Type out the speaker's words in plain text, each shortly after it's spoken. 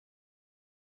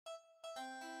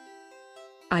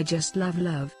I just love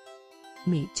love.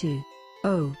 Me too.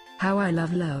 Oh, how I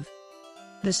love love.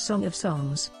 The Song of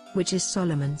Songs, which is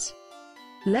Solomon's.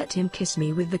 Let him kiss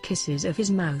me with the kisses of his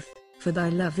mouth, for thy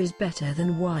love is better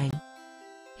than wine.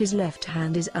 His left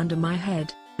hand is under my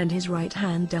head, and his right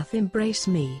hand doth embrace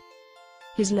me.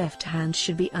 His left hand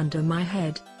should be under my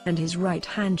head, and his right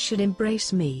hand should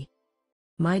embrace me.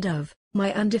 My dove,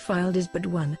 my undefiled is but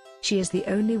one, she is the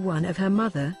only one of her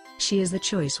mother, she is the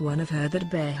choice one of her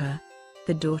that bare her.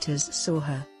 The daughters saw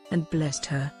her, and blessed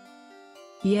her.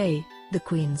 Yea, the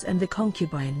queens and the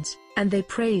concubines, and they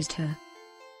praised her.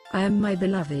 I am my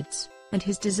beloved's, and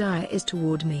his desire is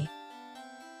toward me.